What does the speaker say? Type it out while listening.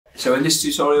So in this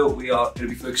tutorial we are going to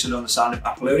be focusing on the sound of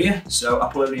Apollonia. So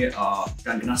Apollonia are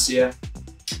Dan Ghencia,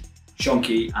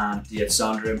 Shonky and Dan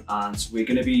Soundrom, and we're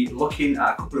going to be looking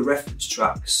at a couple of reference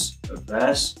tracks of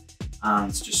theirs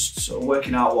and just sort of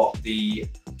working out what the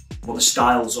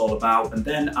style's all about. And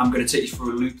then I'm going to take you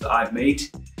through a loop that I've made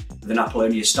with an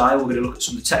Apollonia style. We're going to look at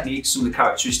some of the techniques, some of the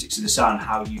characteristics of the sound, and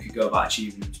how you could go about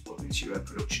achieving them to put them into your own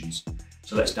productions.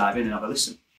 So let's dive in and have a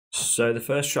listen. So the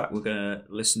first track we're going to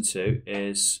listen to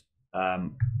is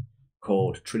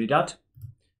called Trinidad,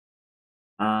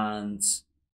 and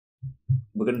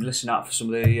we're going to listen out for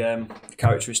some of the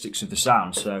characteristics of the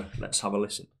sound. So let's have a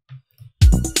listen.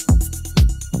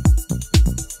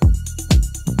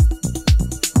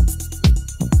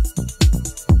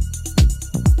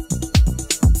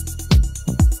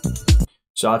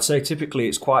 So I'd say typically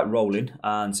it's quite rolling,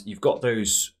 and you've got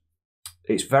those,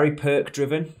 it's very perk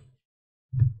driven,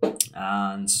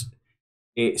 and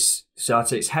so I'd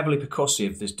say it's heavily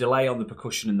percussive. There's delay on the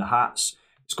percussion in the hats.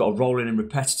 It's got a rolling and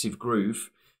repetitive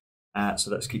groove. So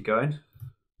let's keep going.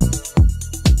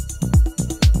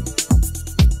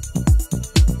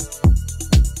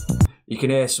 You can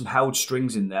hear some held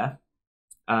strings in there,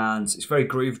 and it's very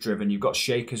groove driven. You've got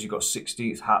shakers, you've got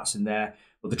 16th hats in there,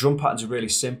 but the drum patterns are really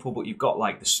simple, but you've got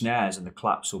like the snares and the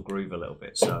claps will groove a little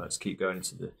bit. So let's keep going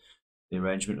into the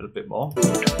arrangement a little bit more.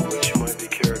 Which might be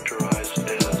characterized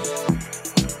as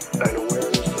an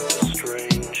awareness of the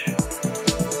strange,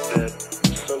 that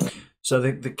so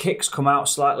the kicks come out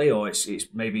slightly, or it's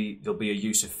maybe there'll be a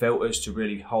use of filters to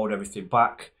really hold everything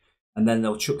back, and then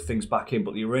they'll chuck things back in,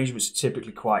 but the arrangements are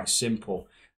typically quite simple.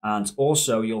 And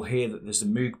also you'll hear that there's a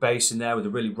moog bass in there with a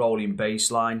really rolling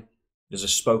bass line. There's a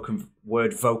spoken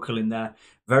word vocal in there,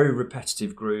 very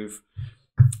repetitive groove.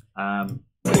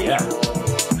 Yeah.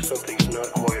 something's not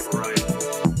quite right.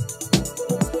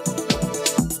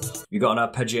 You got an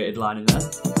arpeggiated line in there.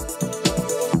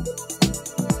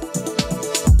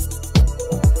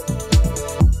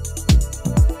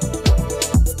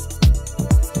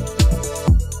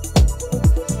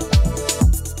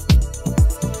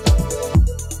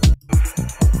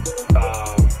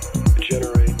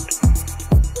 Generate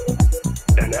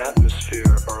an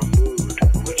atmosphere or a mood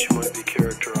which might be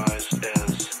characterized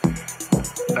as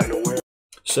an awareness.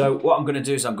 So what I'm going to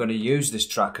do is I'm going to use this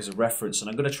track as a reference, and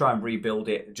I'm going to try and rebuild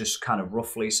it just kind of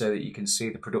roughly so that you can see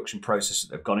the production process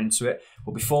that they've gone into it.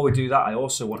 But before we do that, I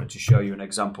also wanted to show you an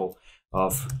example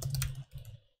of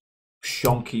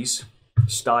Shonky's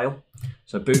style.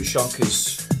 So boot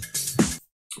shonkers,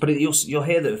 but you'll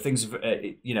hear that the things,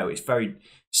 you know, it's very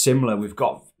similar.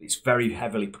 It's very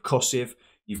heavily percussive.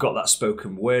 You've got that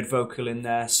spoken word vocal in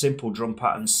there, simple drum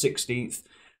patterns, 16th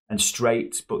and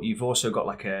straight, but you've also got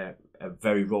like a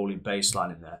very rolling bass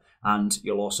line in there. And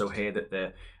you'll also hear that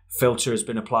the filter has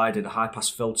been applied in a high pass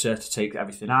filter to take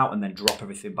everything out and then drop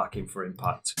everything back in for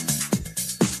impact.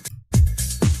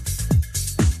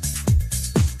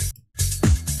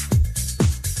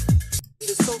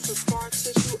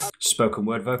 Spoken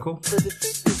word vocal.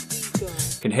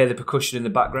 You can hear the percussion in the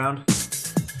background.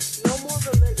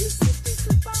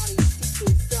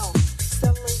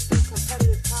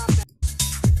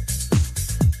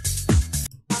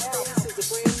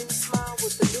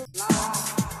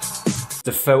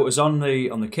 The filters on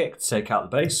the kick to take out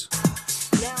the bass.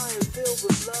 Now I am filled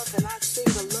with love and I sing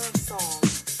a love song.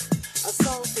 A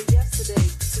song for yesterday,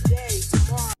 today,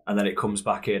 tomorrow. And then it comes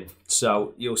back in.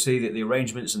 So you'll see that the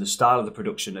arrangements and the style of the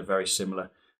production are very similar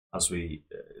as we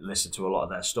listen to a lot of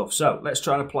their stuff. So let's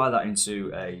try and apply that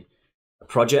into a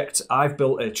project. I've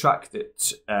built a track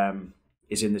that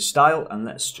is in this style, and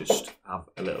let's just have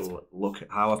a little look at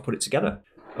how I've put it together.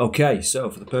 Okay, so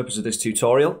for the purpose of this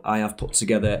tutorial, I have put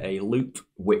together a loop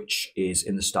which is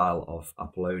in the style of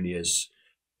Apollonia's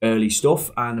early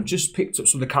stuff, and I've just picked up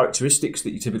some of the characteristics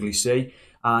that you typically see.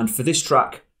 And for this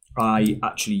track, I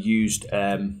actually used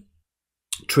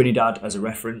Trinidad as a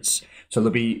reference. So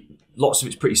there'll be lots of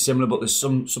it's pretty similar, but there's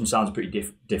some sounds are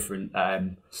pretty different.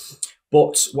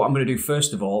 But what I'm going to do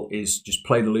first of all is just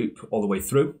play the loop all the way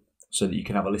through so that you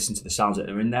can have a listen to the sounds that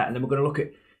are in there, and then we're going to look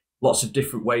at lots of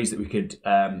different ways that we could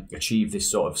achieve this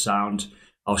sort of sound.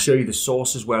 I'll show you the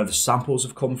sources where the samples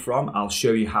have come from. I'll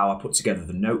show you how I put together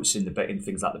the notes in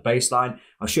things like the bass line.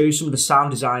 I'll show you some of the sound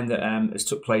design that has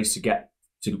took place to get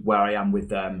to where I am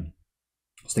with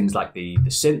things like the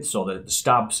synths or the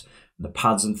stabs, and the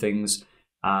pads and things.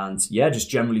 And yeah,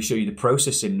 just generally show you the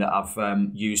processing that I've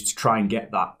used to try and get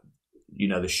that, you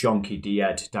know, the Shonky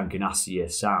Dan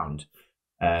Ghencia sound.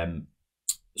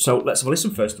 So let's have a listen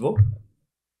first of all.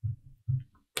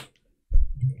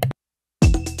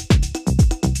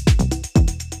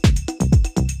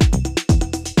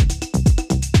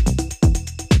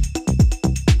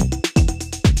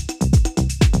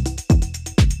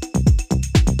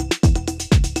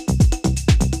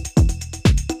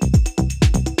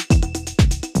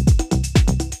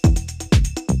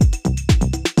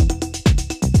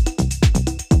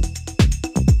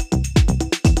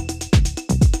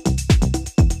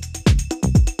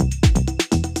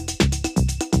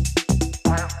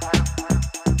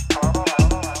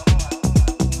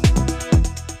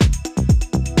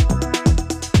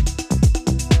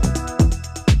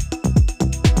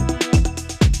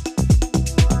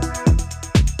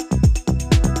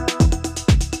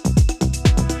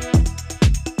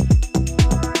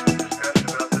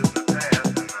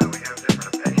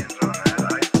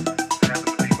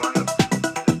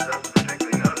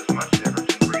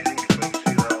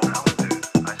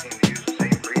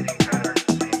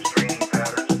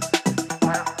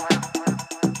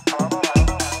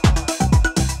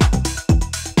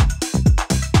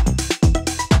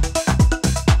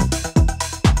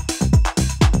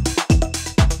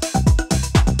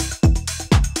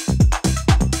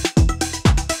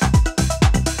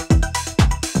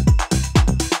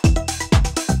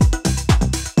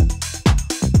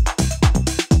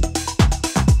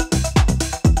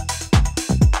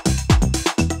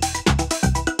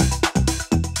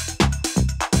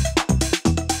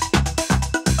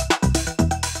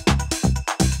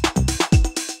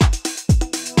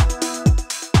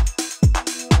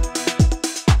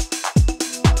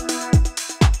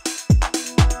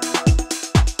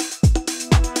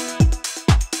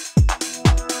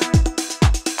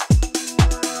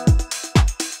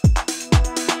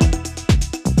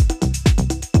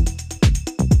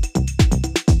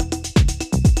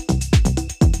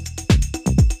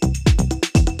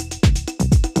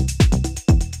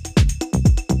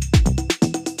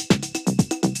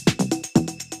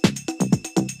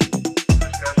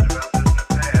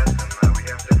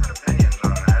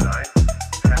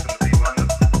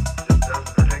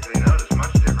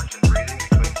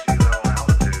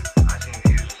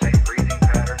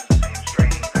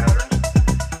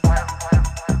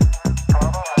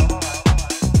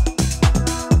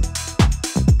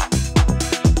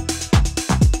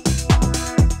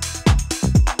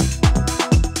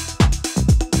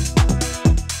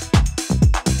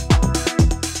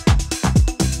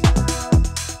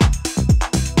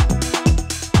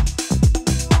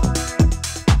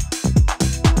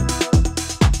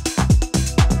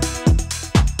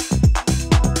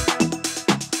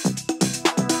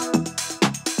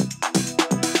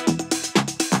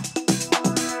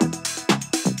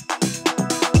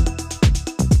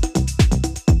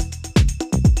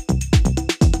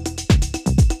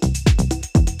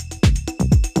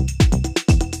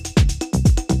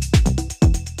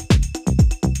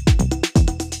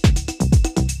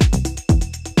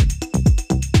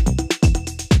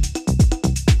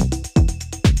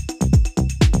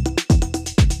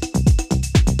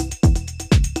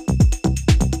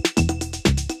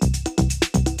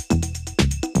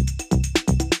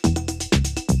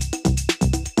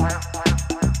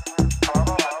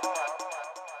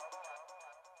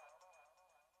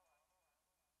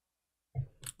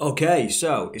 Okay,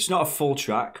 so it's not a full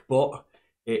track, but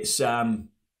it's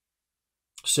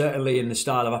certainly in the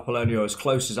style of Apollonia, as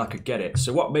close as I could get it.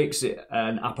 So what makes it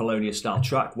an Apollonia style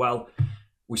track? Well,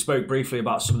 we spoke briefly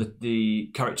about some of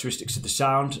the characteristics of the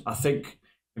sound. I think,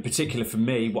 in particular for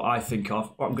me, what I think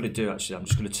of, what I'm going to do actually, I'm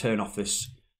just going to turn off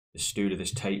this studio,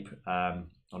 this tape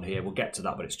on here. We'll get to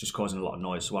that, but it's just causing a lot of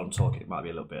noise. So while I'm talking, it might be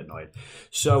a little bit annoying.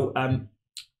 So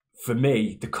for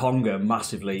me, the conga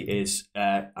massively is,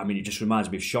 I mean, it just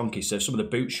reminds me of Shonky. So some of the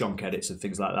boot shonk edits and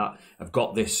things like that have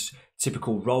got this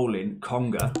typical rolling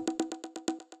conga.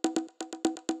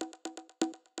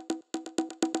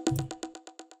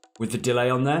 With the delay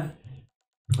on there.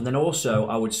 And then also,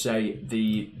 I would say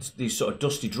these sort of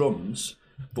dusty drums,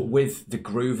 but with the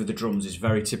groove of the drums is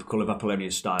very typical of Apollonia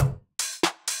style.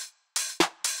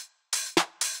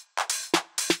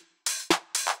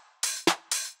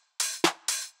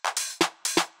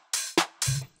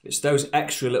 It's those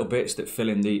extra little bits that fill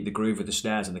in the groove of the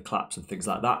snares and the claps and things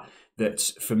like that, that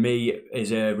for me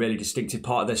is a really distinctive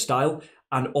part of their style.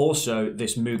 And also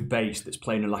this moog bass that's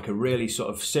playing in like a really sort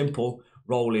of simple,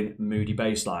 rolling, moody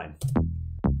bass line.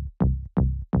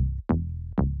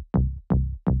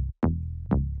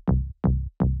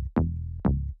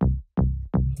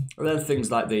 And then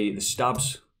things like the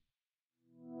stabs.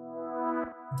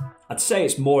 I'd say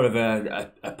it's more of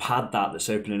a pad that's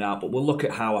opening out, but we'll look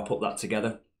at how I put that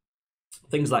together.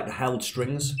 Things like the held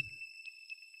strings.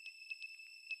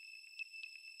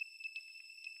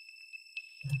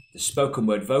 The spoken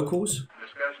word vocals.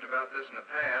 Discussion about this in the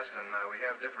past, and we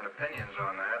have different opinions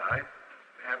on that. I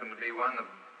happen to be one that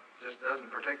just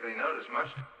doesn't particularly notice much.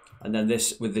 And then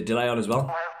this with the delay on as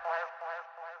well.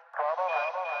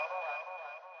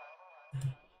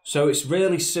 So it's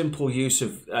really simple use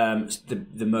of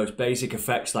the most basic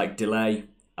effects like delay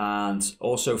and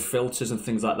also filters and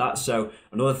things like that. So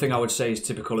another thing I would say is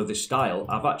typical of this style,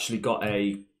 I've actually got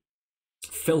a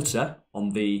filter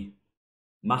on the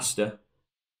master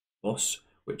bus,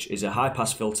 which is a high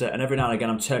pass filter, and every now and again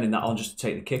I'm turning that on just to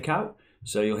take the kick out.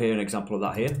 So you'll hear an example of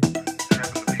that here.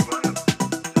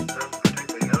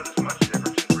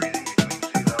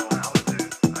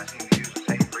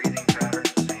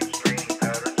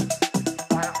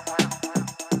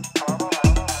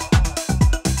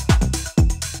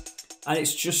 And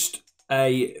it's just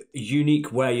a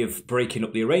unique way of breaking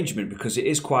up the arrangement because it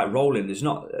is quite rolling. There's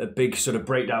not a big sort of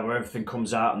breakdown where everything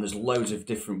comes out and there's loads of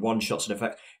different one-shots and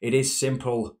effects. It is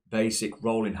simple, basic,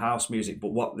 rolling house music,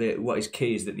 but what is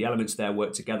key is that the elements there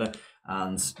work together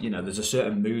and, you know, there's a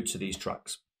certain mood to these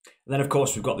tracks. And then, of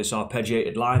course, we've got this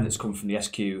arpeggiated line that's come from the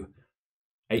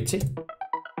SQ80.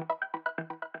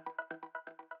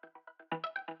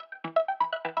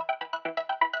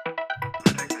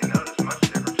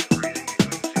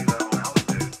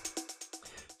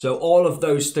 So all of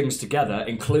those things together,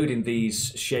 including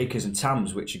these shakers and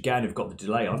tams, which again have got the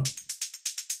delay on.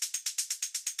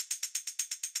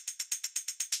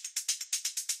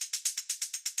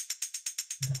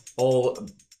 All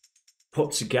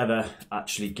put together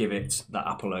actually give it that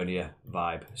Apollonia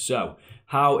vibe. So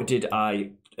how did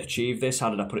I achieve this? How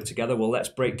did I put it together? Well, let's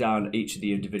break down each of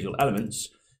the individual elements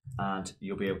and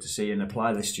you'll be able to see and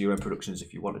apply this to your own productions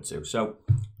if you wanted to. So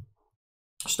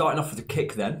starting off with the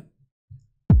kick then.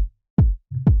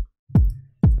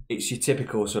 It's your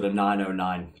typical sort of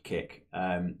 909 kick.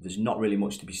 There's not really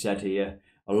much to be said here.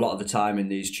 A lot of the time in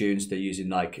these tunes, they're using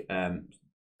like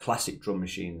classic drum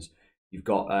machines. You've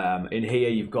got, in here,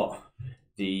 you've got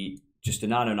just a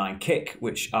 909 kick,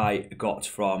 which I got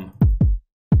from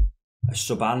a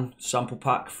Sub-An sample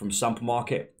pack from Sample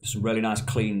Market. Some really nice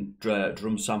clean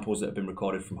drum samples that have been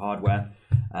recorded from hardware.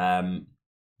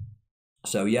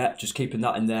 So yeah, just keeping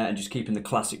that in there and just keeping the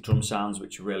classic drum sounds,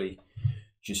 which are really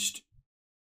just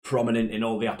prominent in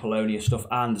all the Apollonia stuff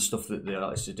and the stuff that the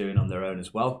artists are doing on their own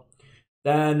as well.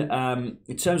 Then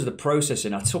in terms of the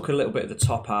processing, I took a little bit of the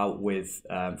top out with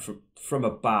from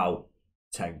about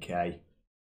 10k,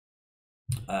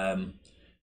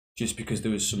 just because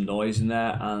there was some noise in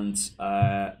there and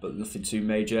but nothing too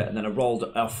major. And then I rolled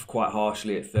it off quite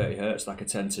harshly at 30 Hertz like I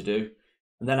tend to do.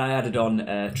 And then I added on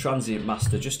a transient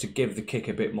master just to give the kick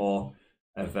a bit more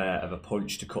of a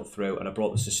punch to cut through, and I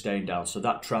brought the sustain down, so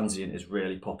that transient is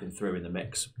really popping through in the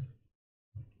mix.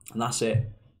 And that's it.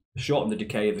 Shorten the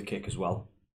decay of the kick as well.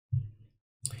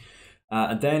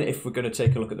 And then if we're going to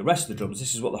take a look at the rest of the drums,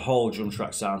 this is what the whole drum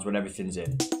track sounds when everything's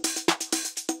in.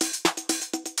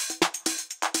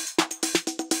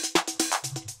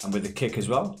 And with the kick as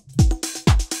well.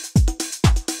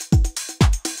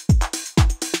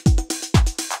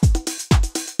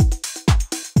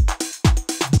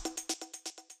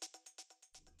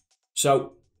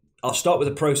 So I'll start with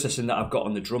the processing that I've got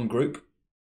on the drum group.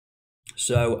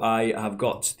 So I have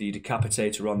got the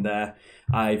decapitator on there.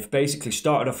 I've basically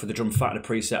started off with the drum factor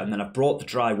preset, and then I've brought the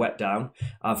dry wet down.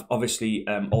 I've obviously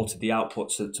altered the output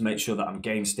to make sure that I'm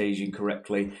gain staging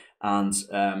correctly, and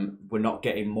we're not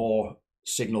getting more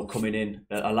signal coming in,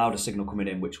 a louder signal coming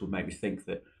in, which would make me think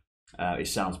that it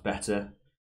sounds better.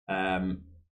 I'm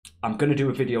going to do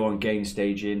a video on gain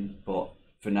staging, but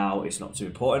for now it's not too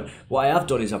important. What I have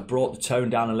done is I've brought the tone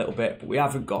down a little bit, but we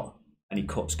haven't got any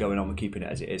cuts going on. We're keeping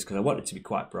it as it is because I want it to be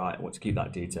quite bright. I want to keep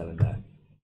that detail in there.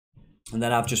 And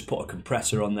then I've just put a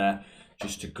compressor on there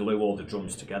just to glue all the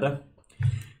drums together.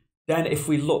 Then if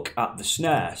we look at the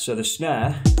snare, so the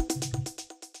snare,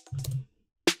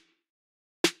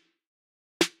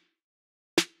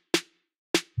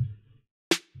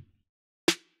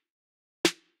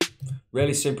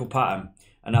 really simple pattern,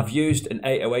 and I've used an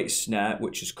 808 snare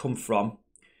which has come from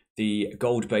the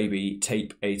Gold Baby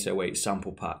Tape 808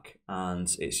 sample pack, and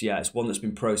it's one that's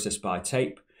been processed by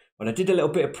Tape. But I did a little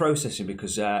bit of processing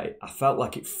because I felt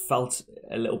like it felt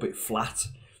a little bit flat,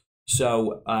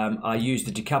 so I used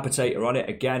the decapitator on it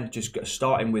again, just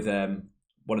starting with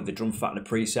one of the drum factor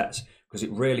presets, because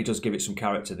it really does give it some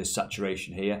character, this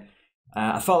saturation here.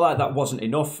 I felt like that wasn't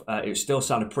enough. It still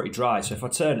sounded pretty dry, so if I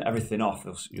turn everything off,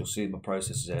 you'll see my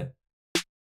processors here.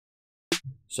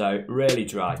 So really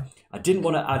dry. I didn't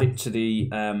want to add it to the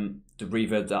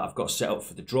reverb that I've got set up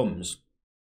for the drums,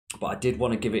 but I did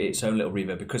want to give it its own little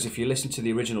reverb, because if you listen to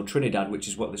the original Trinidad, which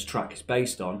is what this track is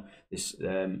based on, it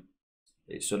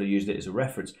sort of used it as a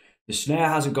reference. The snare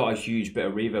hasn't got a huge bit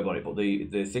of reverb on it, but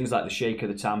the things like the shaker,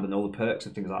 the timbre, and all the perks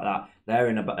and things like that, they're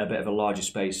in a bit of a larger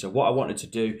space. So what I wanted to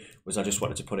do was I just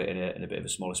wanted to put it in a bit of a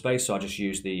smaller space. So I just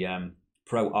used the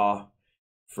Pro R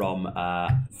from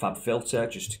FabFilter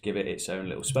just to give it its own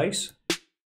little space.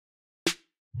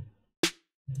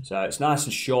 So it's nice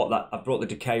and short. That I've brought the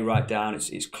decay right down.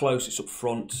 It's close, it's up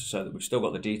front, so that we've still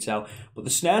got the detail. But the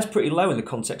snare's pretty low in the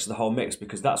context of the whole mix,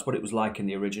 because that's what it was like in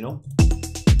the original.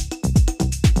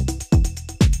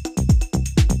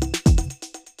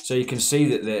 So you can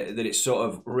see that it's sort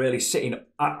of really sitting,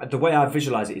 the way I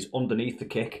visualize it is underneath the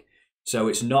kick. So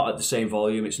it's not at the same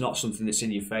volume, it's not something that's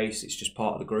in your face, it's just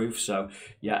part of the groove. So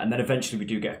yeah, and then eventually we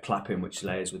do get a clapping which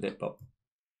layers with it. But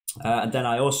and then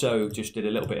I also just did a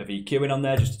little bit of EQing on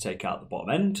there just to take out the bottom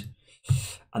end.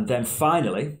 And then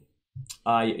finally,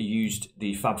 I used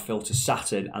the FabFilter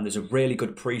Saturn, and there's a really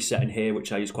good preset in here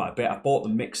which I use quite a bit. I brought the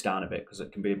mix down a bit because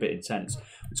it can be a bit intense.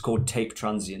 It's called Tape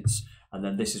Transients. And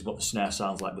then this is what the snare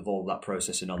sounds like with all of that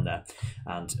processing on there.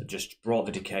 And just brought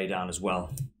the decay down as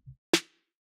well.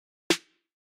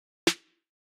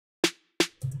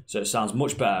 So it sounds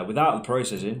much better. Without the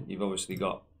processing, you've obviously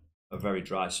got a very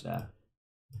dry snare.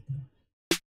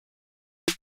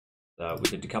 So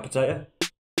with the decapitator,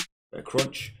 bit of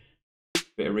crunch,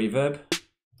 bit of reverb,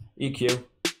 EQ,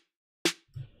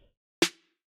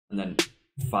 and then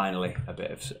finally a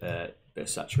bit of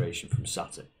saturation from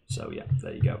Saturn. So yeah,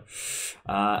 there you go.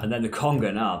 And then the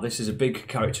conga now. This is a big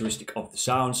characteristic of the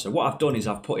sound. So what I've done is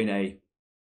I've put in a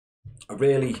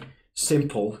really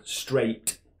simple,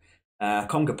 straight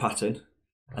conga pattern,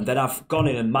 and then I've gone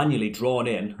in and manually drawn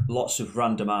in lots of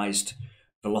randomized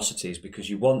velocities, because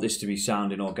you want this to be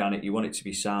sounding organic. You want it to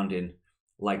be sounding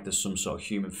like there's some sort of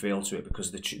human feel to it,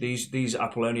 because these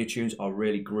Apollonia tunes are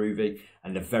really groovy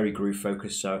and they're very groove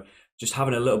focused. So just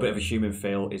having a little bit of a human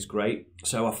feel is great.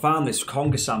 So I found this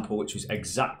conga sample which was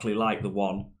exactly like the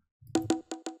one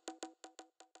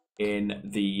in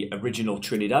the original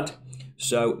Trinidad.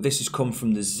 So this has come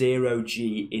from the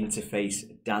 0G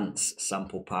Interface Dance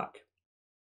sample pack,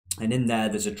 and in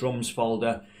there's a drums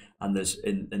folder, and there's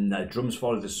in their drums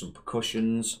folder there's some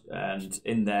percussions, and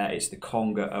in there it's the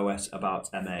Conga OS About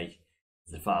MA,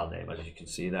 the file name, as you can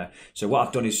see there. So what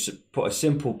I've done is put a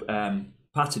simple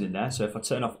pattern in there. So if I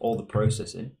turn off all the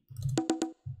processing,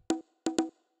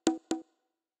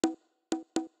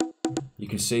 you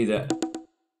can see that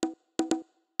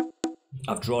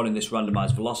I've drawn in this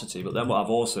randomized velocity. But then what I've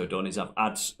also done is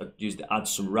I've used the add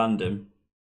some random,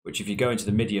 which if you go into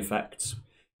the MIDI effects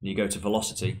and you go to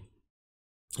velocity,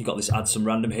 you got this add some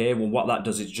random here. Well, what that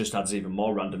does is just adds even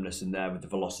more randomness in there with the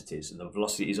velocities. And the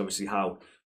velocity is obviously how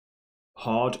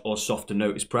hard or soft a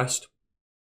note is pressed.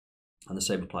 And the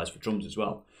same applies for drums as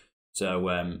well.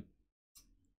 So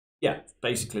yeah,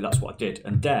 basically that's what I did.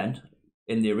 And then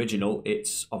in the original,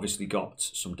 it's obviously got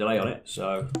some delay on it.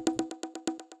 So,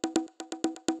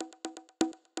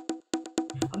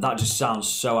 and that just sounds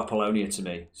so Apollonia to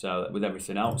me. So with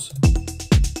everything else.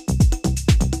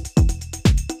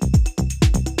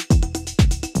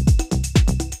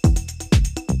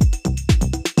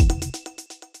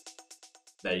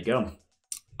 There there you go.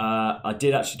 I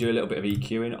did actually do a little bit of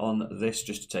EQing on this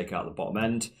just to take out the bottom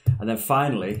end. And then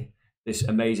finally, this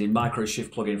amazing micro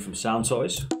shift plugin from Sound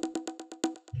Toys.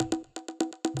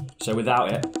 So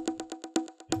without it,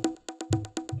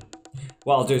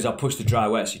 what I'll do is I'll push the dry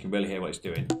wet so you can really hear what it's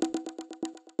doing.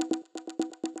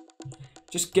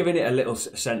 Just giving it a little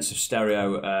sense of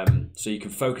stereo, so you can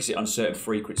focus it on certain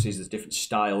frequencies. There's different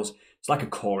styles. It's like a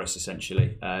chorus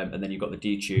essentially, and then you've got the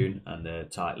detune and the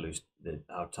tight, loose,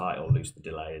 how tight or loose the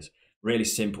delay is. Really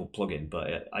simple plugin,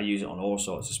 but I use it on all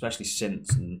sorts, especially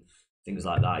synths and things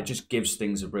like that. It just gives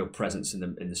things a real presence in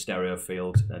the stereo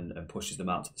field and pushes them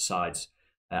out to the sides.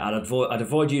 I'd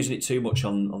avoid using it too much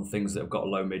on things that have got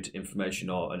low mid information,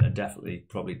 and definitely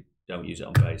probably don't use it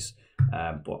on bass.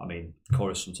 But I mean,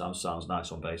 chorus sometimes sounds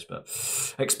nice on bass, but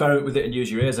experiment with it and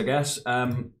use your ears, I guess.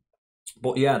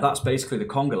 But yeah, that's basically the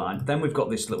conga line. Then we've got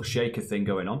this little shaker thing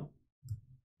going on.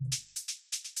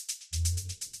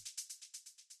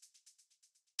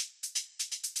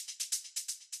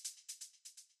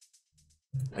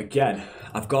 Again,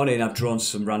 I've gone in, I've drawn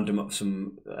some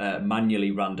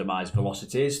manually randomized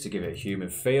velocities to give it a human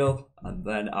feel. And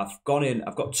then I've gone in,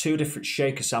 I've got two different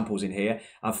shaker samples in here.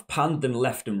 I've panned them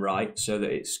left and right so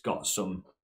that it's got some,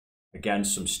 again,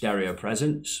 some stereo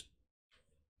presence.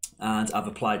 And I've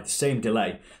applied the same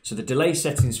delay. So the delay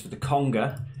settings for the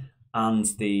conga and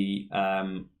the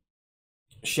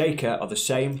shaker are the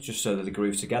same, just so that they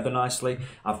groove together nicely.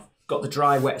 I've got the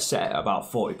dry wet set at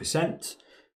about 40%.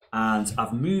 And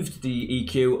I've moved the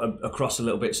EQ across a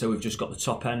little bit, so we've just got the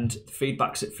top end. The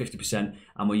feedback's at 50%,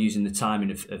 and we're using the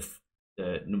timing of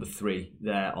number 3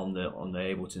 there on the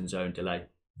Ableton Zone delay,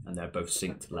 and they're both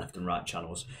synced to the left and right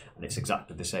channels. And it's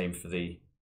exactly the same for the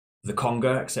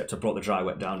conga, except I brought the dry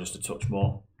wet down just a touch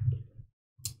more.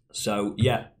 So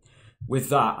yeah, with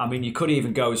that, I mean, you could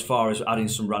even go as far as adding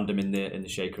some random in the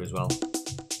shaker as well,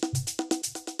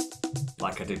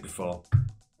 like I did before.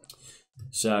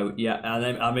 So yeah, and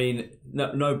then I mean,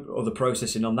 no other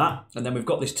processing on that. And then we've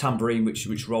got this tambourine which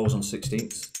rolls on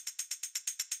 16ths.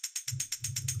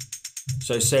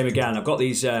 So same again, I've got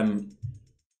these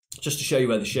just to show you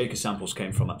where the shaker samples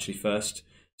came from actually first.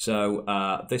 So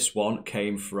this one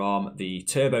came from the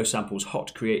Turbo Samples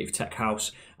Hot Creative Tech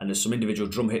House, and there's some individual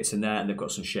drum hits in there, and they've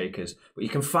got some shakers. But you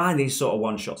can find these sort of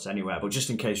one shots anywhere. But just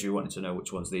in case you wanted to know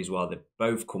which ones these were, they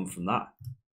both come from that.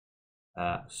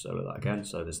 So that again,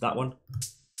 so there's that one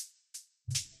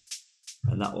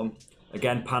and that one,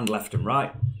 again panned left and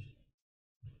right.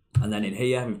 And then in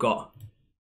here we've got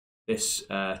this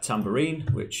tambourine,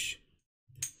 which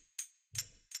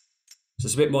so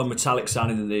it's a bit more metallic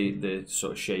sounding than the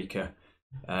sort of shaker,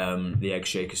 the egg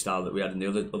shaker style that we had in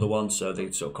the other one. So they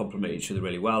sort of complement each other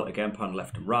really well. Again, panned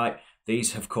left and right.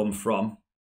 These have come from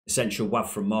Essential WAV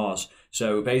from Mars.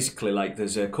 So basically, like,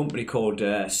 there's a company called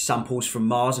Samples from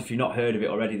Mars. If you've not heard of it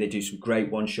already, they do some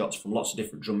great one shots from lots of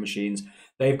different drum machines.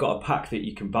 They've got a pack that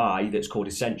you can buy that's called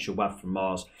Essential WAV from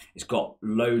Mars. It's got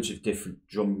loads of different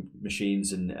drum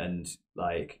machines and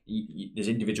like there's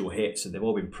individual hits, and they've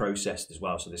all been processed as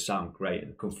well, so they sound great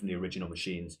and they come from the original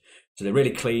machines. So they're really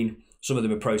clean. Some of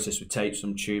them are processed with tape,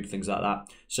 some tube, things like that.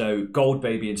 So Gold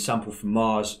Baby and Sample from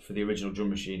Mars for the original drum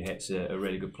machine hits are a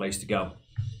really good place to go.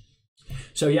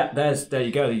 So yeah, there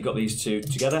you go. You've got these two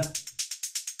together.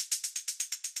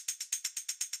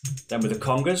 Then with the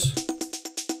congas,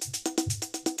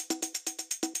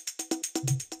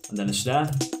 and then a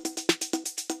snare.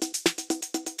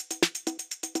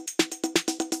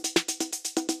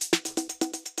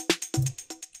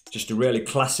 Just a really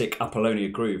classic Apollonia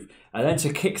groove. And then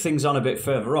to kick things on a bit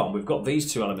further on, we've got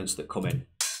these two elements that come in.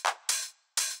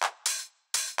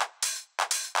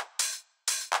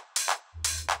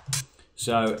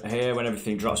 So here, when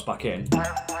everything drops back in,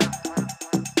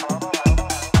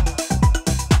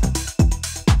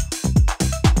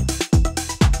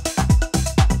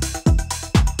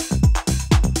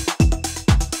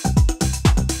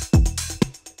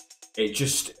 it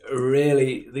just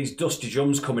really, these dusty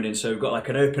drums coming in. So we've got like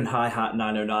an open hi-hat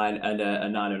 909 and a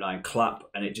 909 clap,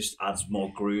 and it just adds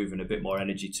more groove and a bit more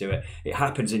energy to it. It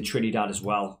happens in Trinidad as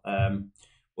well.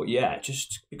 But yeah,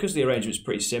 just because the arrangement's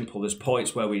pretty simple, there's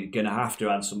points where we're going to have to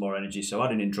add some more energy. So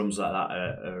adding in drums like that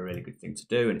are a really good thing to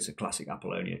do, and it's a classic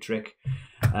Apollonia trick.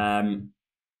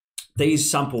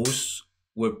 These samples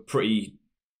were pretty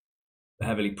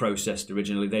heavily processed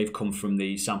originally. They've come from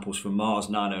the Samples from Mars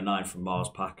 909 from Mars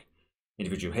pack.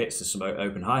 Individual hits, there's some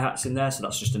open hi-hats in there, so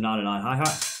that's just a 909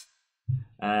 hi-hat.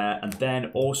 And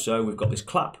then also we've got this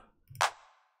clap,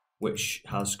 which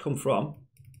has come from,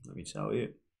 let me tell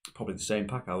you, probably the same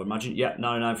pack I would imagine. Yeah,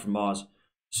 909 from Mars.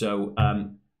 So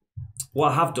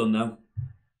what I have done though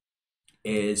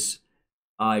is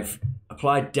I've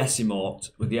applied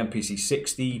Decimort with the MPC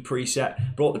 60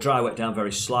 preset, brought the dry wet down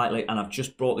very slightly, and I've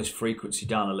just brought this frequency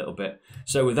down a little bit.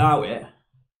 So without it,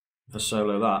 if I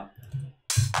solo that,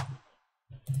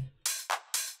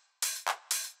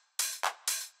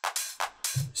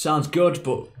 sounds good,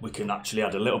 but we can actually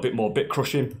add a little bit more bit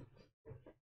crushing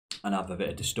and have a bit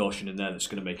of distortion in there that's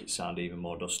going to make it sound even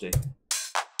more dusty.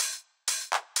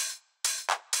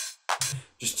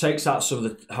 Just takes out some of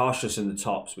the harshness in the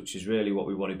tops, which is really what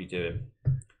we want to be doing.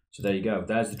 So there you go,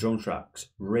 there's the drum tracks.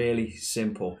 Really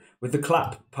simple. With the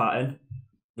clap pattern,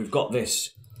 we've got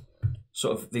this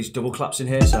sort of these double claps in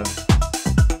here, so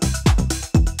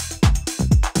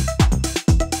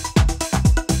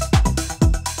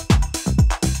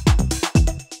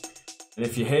and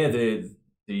if you hear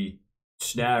the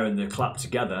snare and the clap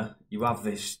together, you have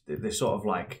this sort of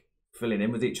like filling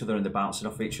in with each other and they're bouncing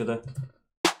off each other.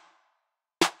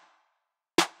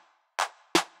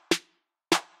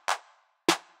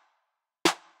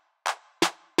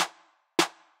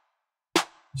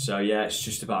 So yeah, it's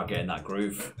just about getting that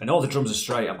groove. And all the drums are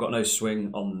straight. I've got no swing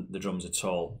on the drums at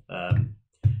all.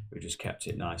 We just kept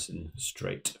it nice and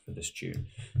straight for this tune.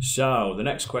 So the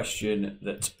next question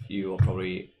that you are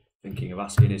probably thinking of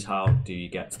asking is, how do you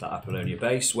get to that Apollonia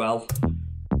bass? Well,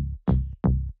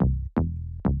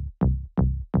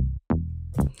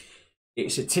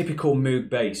 it's a typical Moog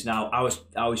bass. Now, I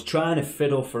was trying to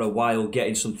fiddle for a while,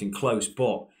 getting something close,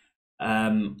 but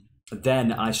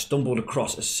then I stumbled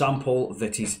across a sample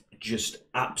that is just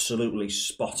absolutely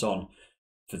spot on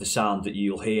for the sound that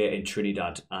you'll hear in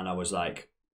Trinidad. And I was like,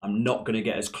 I'm not going to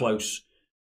get as close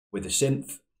with the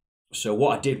synth. So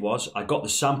what I did was I got the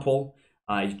sample,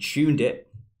 I tuned it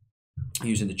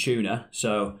using the tuner.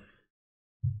 So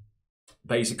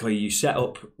basically you set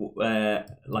up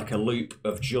like a loop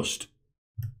of just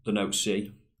the note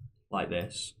C, like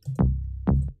this.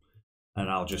 And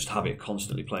I'll just have it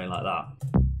constantly playing like that.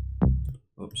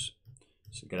 Oops.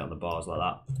 So get it on the bars like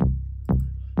that.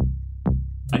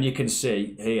 And you can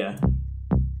see here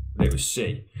that it was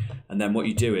C. And then what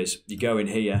you do is you go in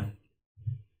here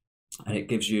and it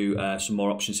gives you some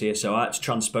more options here. So I had to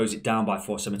transpose it down by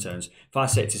 4 semitones. If I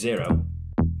set it to 0,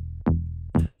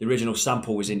 the original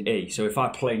sample was in E. So if I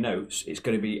play notes, it's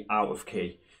going to be out of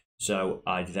key. So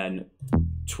I then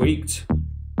tweaked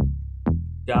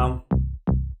down.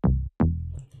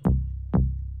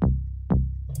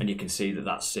 And you can see that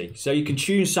that's C. So you can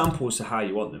tune samples to how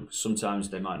you want them. Sometimes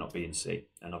they might not be in C.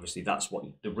 And obviously that's what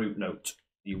the root note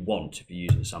you want if you're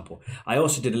using a sample. I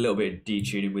also did a little bit of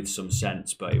detuning with some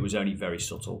sense, but it was only very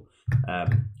subtle.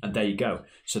 And there you go.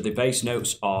 So the bass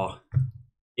notes are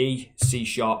E, C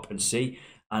sharp, and C.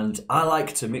 And I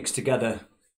like to mix together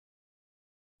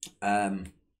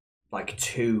like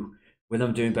two. When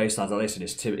I'm doing bass lines, I listen.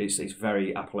 It's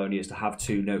very Apollonia to have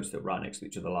two notes that are right next to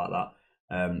each other like that.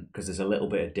 Because there's a little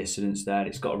bit of dissonance there.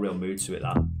 It's got a real mood to it,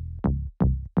 that.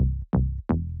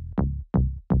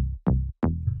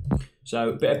 So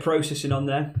a bit of processing on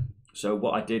there. So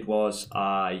what I did was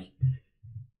I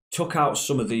took out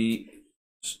some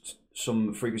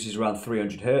frequencies around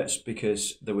 300 hertz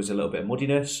because there was a little bit of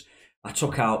muddiness. I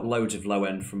took out loads of low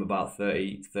end from about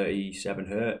 30, 37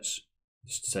 hertz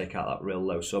just to take out that real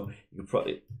low sub. You can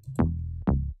probably...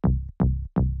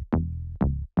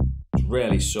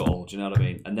 really subtle, do you know what I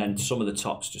mean? And then some of the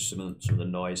tops, just some of the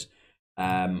noise.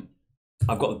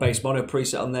 I've got the bass mono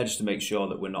preset on there just to make sure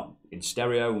that we're not in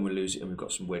stereo when we lose it and we've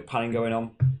got some weird panning going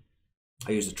on.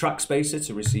 I use the track spacer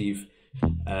to receive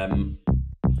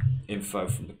info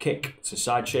from the kick to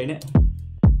sidechain it.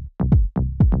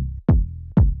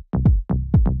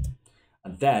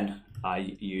 And then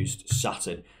I used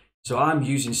Saturn. So I'm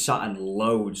using Saturn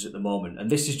loads at the moment, and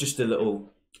this is just a little...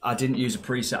 I didn't use a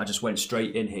preset, I just went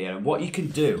straight in here. And what you can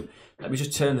do, let me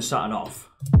just turn the Saturn off.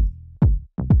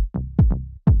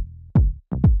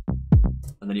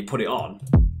 And then you put it on.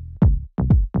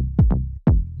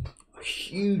 A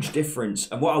huge difference.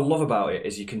 And what I love about it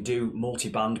is you can do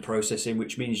multi-band processing,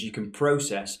 which means you can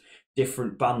process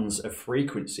different bands of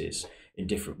frequencies in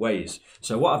different ways.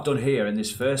 So what I've done here in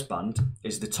this first band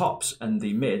is the tops and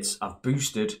the mids I've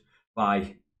boosted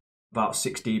by about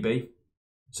 6 dB.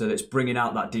 So that's bringing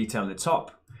out that detail in the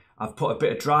top. I've put a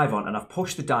bit of drive on and I've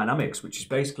pushed the dynamics, which is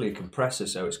basically a compressor.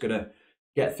 So it's going to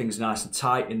get things nice and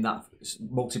tight in that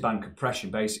multi-band compression,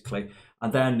 basically.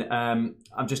 And then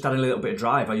I'm just adding a little bit of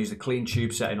drive. I use the clean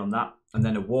tube setting on that, and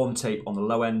then a warm tape on the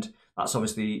low end. That's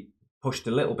obviously pushed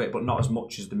a little bit, but not as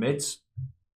much as the mids.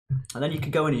 And then you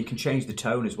can go in and you can change the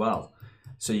tone as well.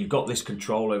 So you've got this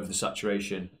control over the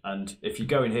saturation. And if you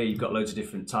go in here, you've got loads of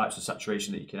different types of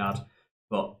saturation that you can add.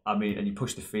 But I mean, and you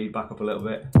push the feedback up a little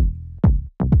bit.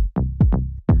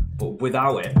 but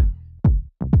without it,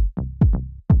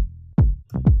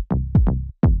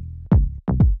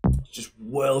 it's just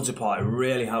worlds apart. It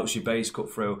really helps your bass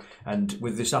cut through. And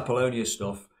with this Apollonia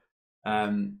stuff,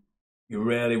 you're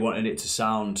really wanting it to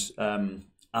sound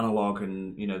analog,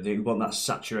 and you know, you want that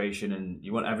saturation, and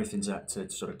you want everything to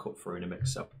sort of cut through in a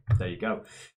mix. So there you go.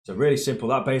 So really simple.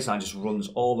 That bass line just runs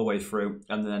all the way through,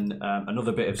 and then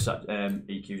another bit of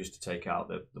EQ just to take out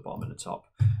the bottom and the top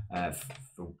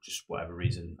for just whatever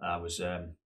reason I was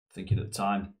thinking at the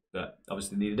time, but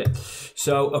obviously needed it.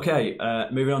 So okay,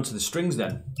 moving on to the strings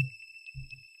then.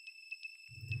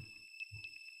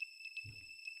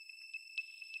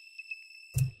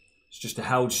 It's just a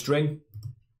held string.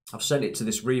 I've sent it to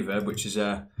this reverb, which is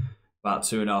about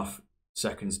 2.5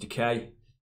 seconds decay.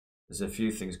 There's a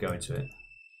few things going to it.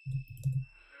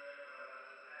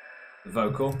 The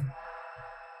vocal.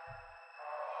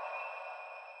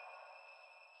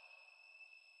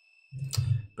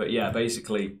 But yeah,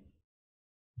 basically,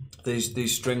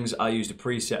 these strings, I used a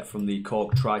preset from the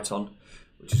Korg Triton,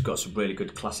 which has got some really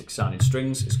good classic sounding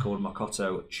strings. It's called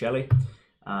Makoto Celli,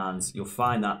 and you'll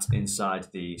find that inside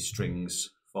the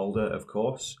strings folder, of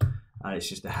course, and it's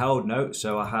just a held note.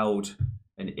 So I held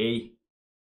an E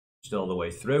just all the way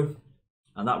through,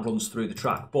 and that runs through the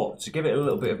track. But to give it a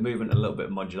little bit of movement, a little bit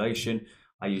of modulation,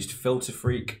 I used Filter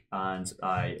Freak, and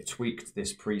I tweaked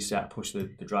this preset, pushed the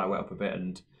dry wet up a bit,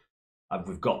 and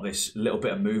we've got this little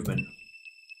bit of movement.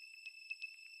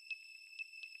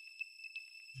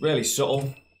 Really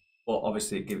subtle, but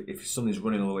obviously if something's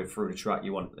running all the way through the track,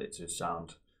 you want it to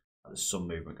sound like there's some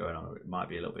movement going on. It might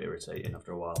be a little bit irritating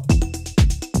after a while.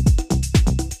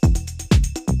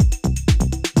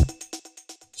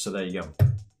 So there you go.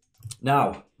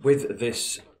 Now with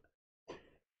these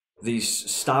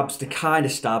stabs, they're kind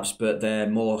of stabs, but they're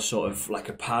more sort of like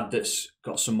a pad that's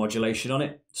got some modulation on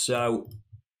it. So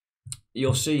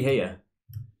you'll see here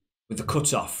with the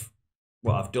cutoff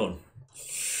what I've done.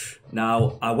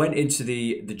 Now, I went into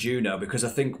the Juno because I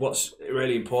think what's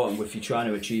really important if you're trying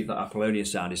to achieve that Apollonia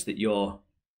sound is that you're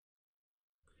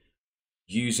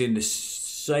using the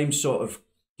same sort of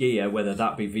gear, whether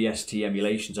that be VST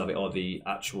emulations of it or the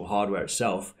actual hardware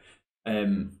itself,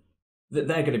 that they're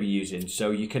going to be using.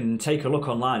 So you can take a look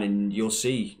online and you'll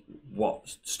see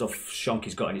what stuff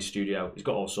Shonky's got in his studio. He's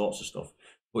got all sorts of stuff.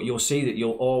 But you'll see that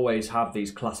you'll always have these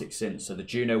classic synths. So the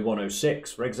Juno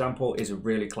 106, for example, is a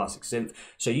really classic synth.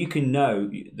 So you can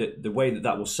know that the way that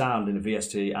that will sound in a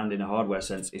VST and in a hardware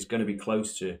sense is going to be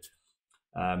close to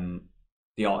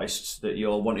the artists that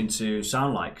you're wanting to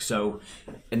sound like. So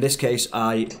in this case,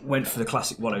 I went for the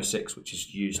classic 106, which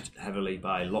is used heavily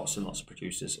by lots and lots of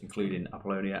producers, including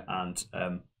Apollonia. And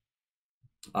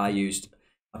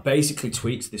I basically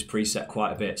tweaked this preset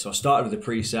quite a bit. So I started with the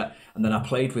preset and then I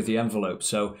played with the envelope.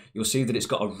 So you'll see that it's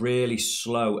got a really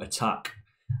slow attack,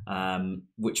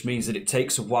 which means that it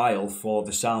takes a while for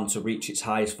the sound to reach its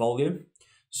highest volume.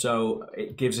 So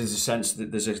it gives us a sense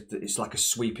that it's like a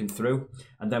sweeping through.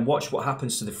 And then watch what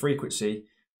happens to the frequency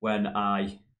when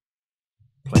I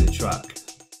play the track.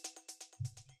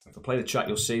 If I play the track,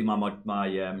 you'll see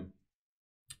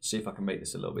see if I can make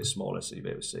this a little bit smaller so you'll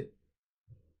be able to see.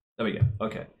 There we go.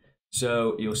 Okay.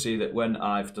 So you'll see that when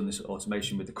I've done this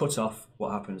automation with the cutoff,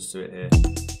 what happens to it here?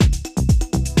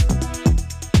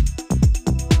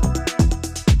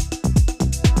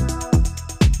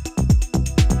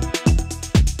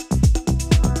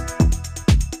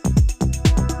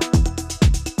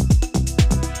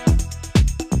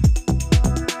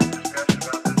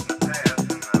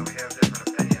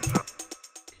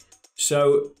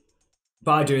 So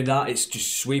by doing that, it's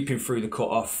just sweeping through the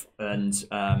cutoff, and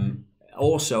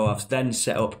also I've then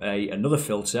set up another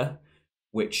filter,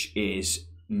 which is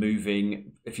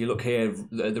moving, if you look here,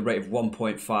 at the rate of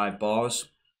 1.5 bars.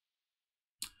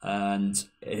 And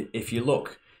if you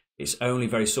look, it's only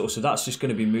very subtle. So that's just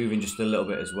going to be moving just a little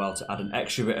bit as well to add an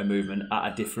extra bit of movement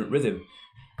at a different rhythm.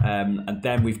 And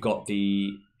then we've got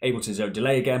the Ableton Zone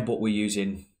delay again, but we're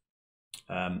using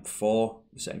 4,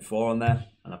 we're setting 4 on there.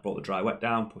 And I brought the dry wet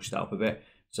down, pushed that up a bit.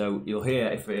 So you'll hear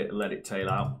if it let it tail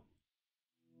out.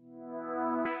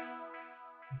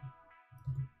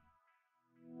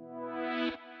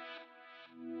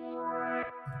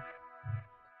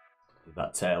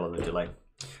 That tail and the delay.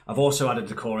 I've also added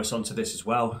the chorus onto this as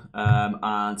well.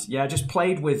 And yeah, just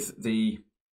played with the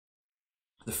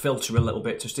filter a little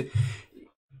bit.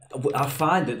 I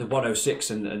find that the 106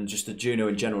 and just the Juno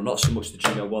in general, not so much the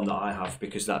Juno 1 that I have,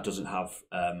 because that doesn't have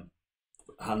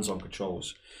hands-on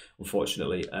controls,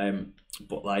 unfortunately.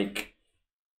 But like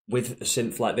with a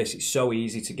synth like this, it's so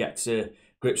easy to get to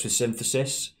grips with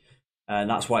synthesis. And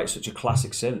that's why it's such a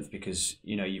classic synth, because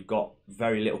you know you've got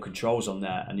very little controls on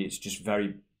there, and it's just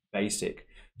very basic.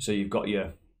 So you've got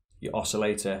your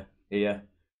oscillator here,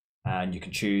 and you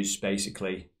can choose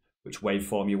basically which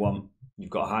waveform you want. You've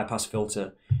got a high pass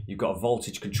filter, you've got a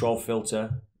voltage control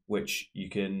filter, which you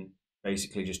can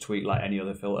basically just tweak like any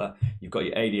other filter. You've got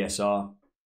your ADSR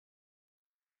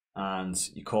and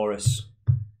your chorus,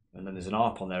 and then there's an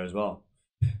ARP on there as well.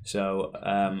 So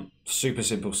super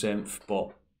simple synth,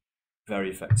 but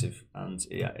very effective, and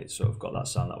yeah, it's sort of got that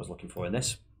sound that I was looking for in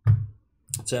this.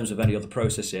 In terms of any other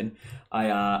processing,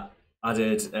 I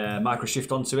added micro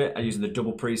shift onto it. I'm using the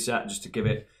double preset just to give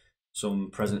it some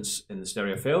presence in the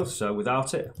stereo field. So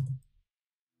without it,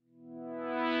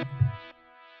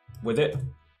 with it,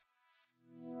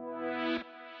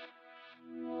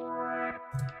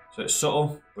 so it's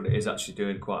subtle, but it is actually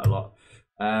doing quite a lot.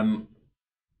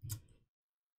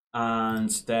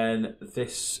 And then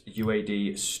this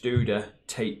UAD Studer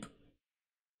tape,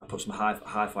 I put some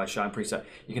hi-fi shine preset.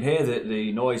 You can hear that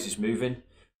the noise is moving.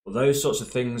 Well, those sorts of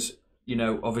things, you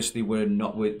know, obviously we're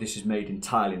not with, this is made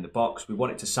entirely in the box. We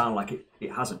want it to sound like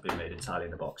it hasn't been made entirely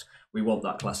in the box. We want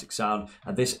that classic sound.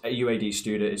 And this UAD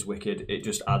Studer is wicked. It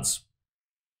just adds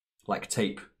like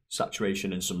tape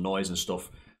saturation and some noise and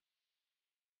stuff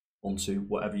onto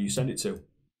whatever you send it to.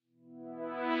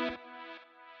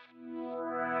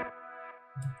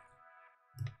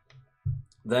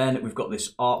 Then we've got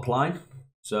this ARP line.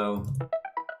 So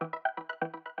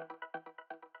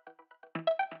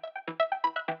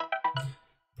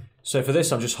for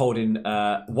this, I'm just holding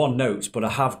one note, but I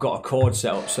have got a chord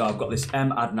set up. So I've got this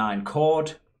M add 9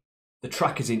 chord. The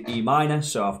track is in E minor,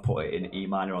 so I've put it in E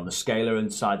minor on the scaler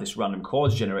inside this random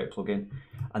chords generator plugin.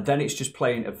 And then it's just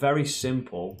playing a very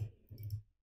simple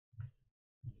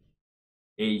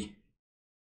E,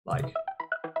 like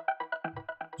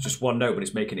it's just one note, but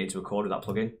it's making it into a chord with that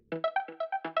plugin.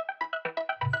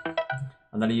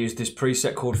 And then I used this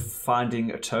preset called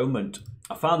Finding Atonement.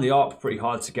 I found the ARP pretty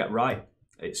hard to get right.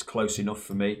 It's close enough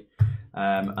for me.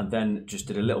 And then just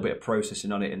did a little bit of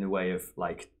processing on it in the way of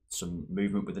like some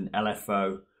movement with an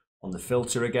LFO on the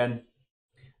filter again.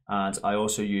 And I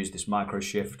also used this micro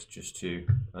shift just to,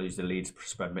 I used the lead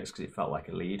spread mix because it felt like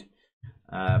a lead.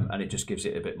 And it just gives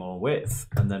it a bit more width.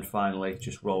 And then finally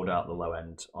just rolled out the low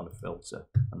end on a filter,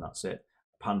 and that's it.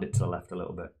 Panned it to the left a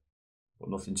little bit, but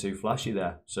nothing too flashy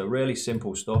there. So really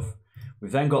simple stuff.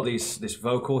 We've then got this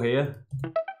vocal here.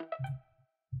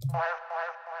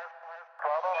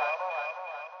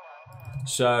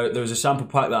 So there was a sample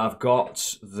pack that I've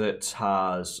got that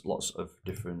has lots of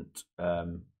different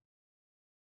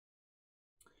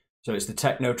so it's the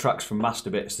techno tracks from Master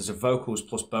Bits. There's a vocals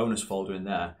plus bonus folder in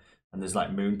there, and there's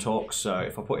like Moon Talks. So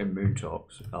if I put in Moon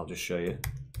Talks, I'll just show you.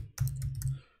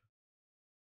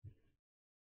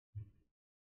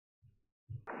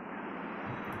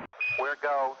 We're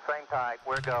go, same tide,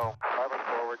 we're go.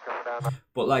 Forward, come down.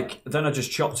 But like, then I just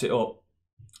chopped it up,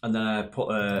 and then I put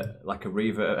a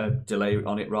reverb, a delay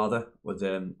on it rather, with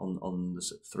on the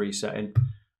 3 setting.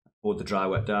 Pulled the dry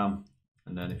wet down,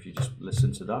 and then if you just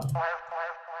listen to that.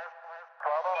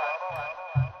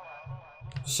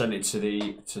 Send it to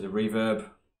the reverb.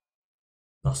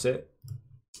 That's it.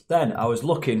 Then I was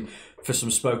looking for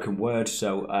some spoken word.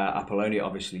 So Apollonia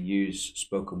obviously use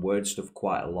spoken word stuff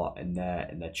quite a lot in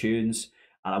their tunes,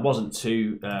 and I wasn't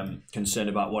too concerned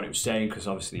about what it was saying, because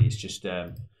obviously it's just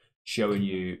showing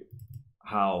you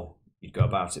how you'd go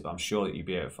about it. But I'm sure that you'd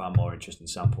be able to find more interesting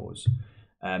samples.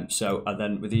 So and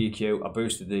then with the EQ, I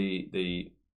boosted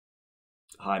the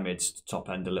high mids to top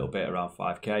end a little bit, around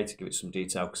 5k, to give it some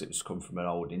detail, because it was come from an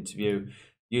old interview.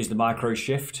 Used the micro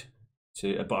shift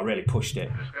to, but I really pushed it.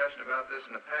 Discussion about this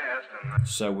in the past, and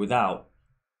So without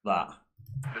that,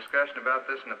 discussion about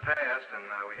this in the past, and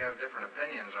we have different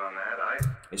opinions on that.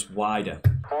 it's wider.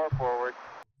 Forward.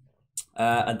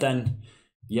 And then,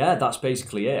 yeah, that's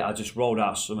basically it. I just rolled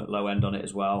out some at low end on it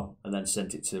as well, and then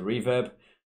sent it to the reverb.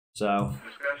 So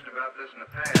Discussion about this in the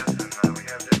past, and we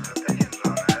have different opinions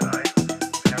on that. I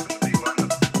happen to be one that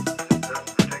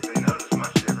doesn't particularly notice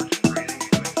much difference in breathing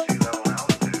between sea level and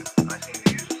altitude. I seem to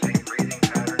use the same breathing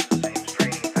patterns, the same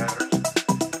straining patterns.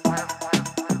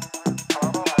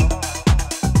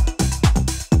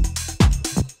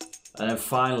 And then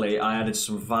finally, I added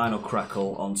some vinyl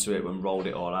crackle onto it and rolled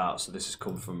it all out. So this has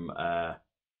come from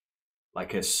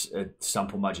like a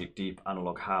Sample Magic Deep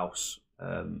Analog House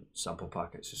sample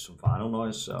pack. It's just some vinyl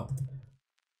noise. So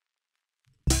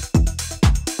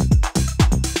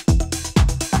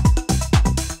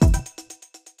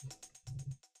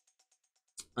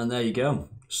and there you go.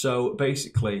 So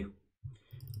basically,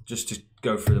 just to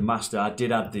go through the master, I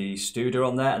did add the Studer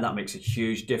on there, and that makes a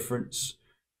huge difference.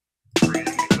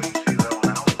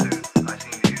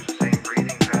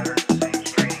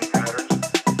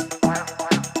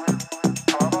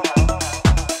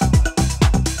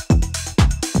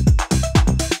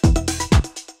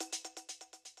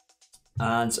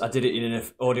 and I did it in an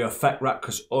audio effect rack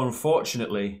because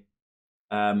unfortunately,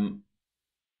 the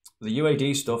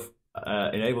UAD stuff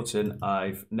in Ableton,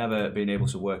 I've never been able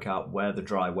to work out where the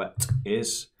dry wet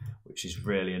is, which is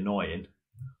really annoying.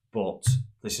 But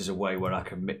this is a way where I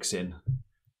can mix in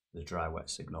the dry wet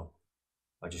signal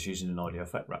by just using an audio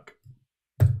effect rack.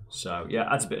 So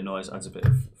yeah, adds a bit of noise, adds a bit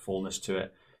of fullness to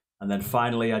it. And then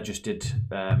finally, I just did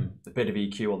a bit of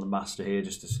EQ on the master here,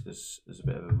 just as a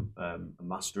bit of a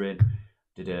mastering.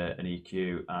 Did an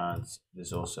EQ, and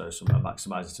there's also some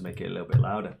maximizer to make it a little bit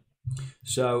louder.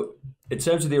 So in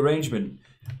terms of the arrangement,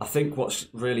 I think what's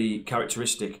really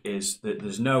characteristic is that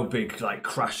there's no big like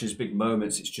crashes, big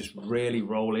moments. It's just really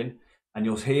rolling, and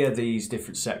you'll hear these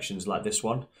different sections like this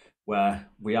one, where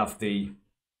we have the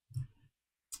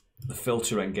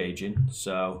filter engaging.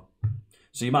 So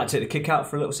you might take the kick out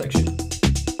for a little section.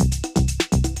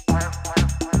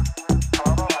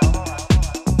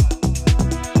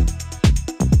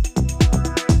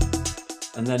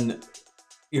 And then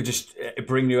you'll just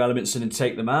bring new elements in and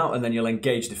take them out, and then you'll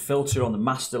engage the filter on the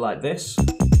master like this.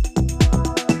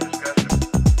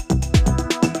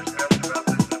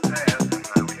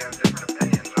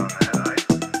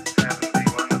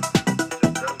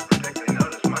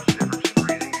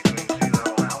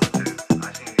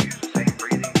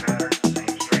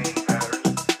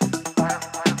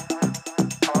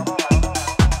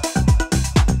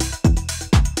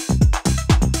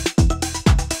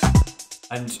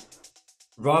 And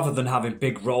rather than having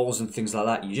big rolls and things like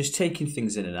that, you're just taking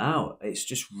things in and out. It's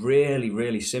just really,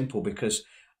 really simple because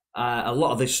a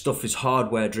lot of this stuff is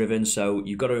hardware driven. So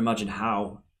you've got to imagine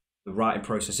how the writing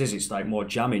process is. It's like more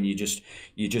jamming. You're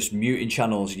just muting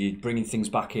channels. You're bringing things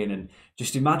back in, and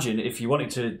just imagine if you wanted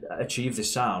to achieve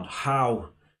this sound, how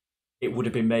it would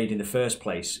have been made in the first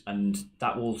place, and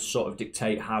that will sort of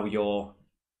dictate how your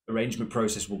arrangement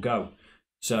process will go.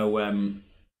 So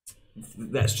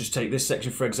let's just take this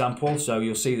section for example. So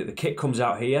you'll see that the kick comes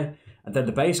out here, and then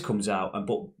the bass comes out,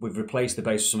 but we've replaced the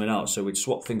bass with something else. So we'd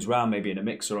swap things around maybe in a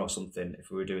mixer or something if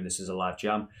we were doing this as a live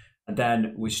jam. And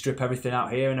then we strip everything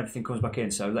out here and everything comes back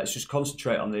in. So let's just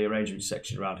concentrate on the arrangement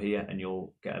section around here, and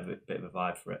you'll get a bit of a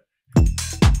vibe for it.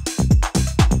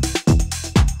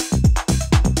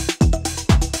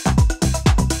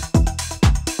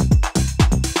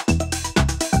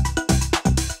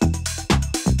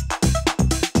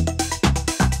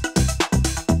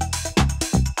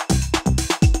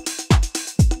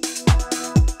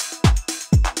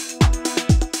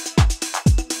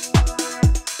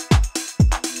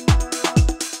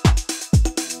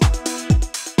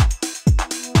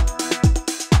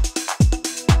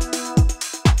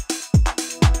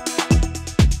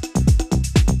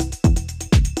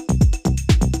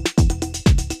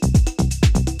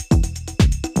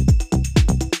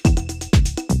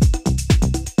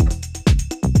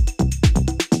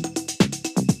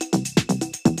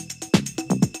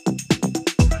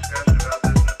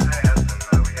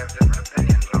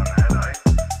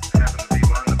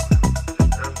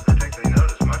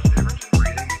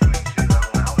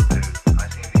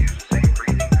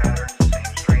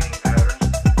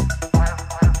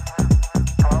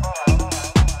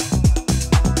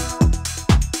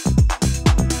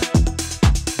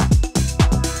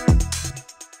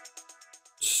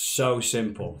 So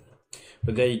simple,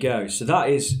 but there you go. So that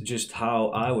is just how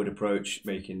I would approach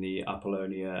making the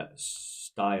Apollonia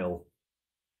style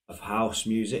of house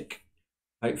music.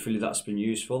 Hopefully that's been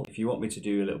useful. If you want me to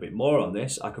do a little bit more on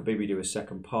this, I could maybe do a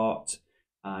second part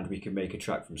and we can make a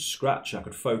track from scratch. I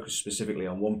could focus specifically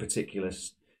on one particular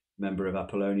member of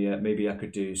Apollonia. Maybe I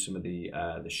could do some of the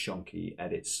Shonky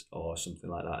edits or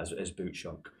something like that as boot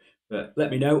shonk. But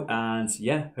let me know, and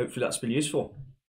yeah, hopefully that's been useful.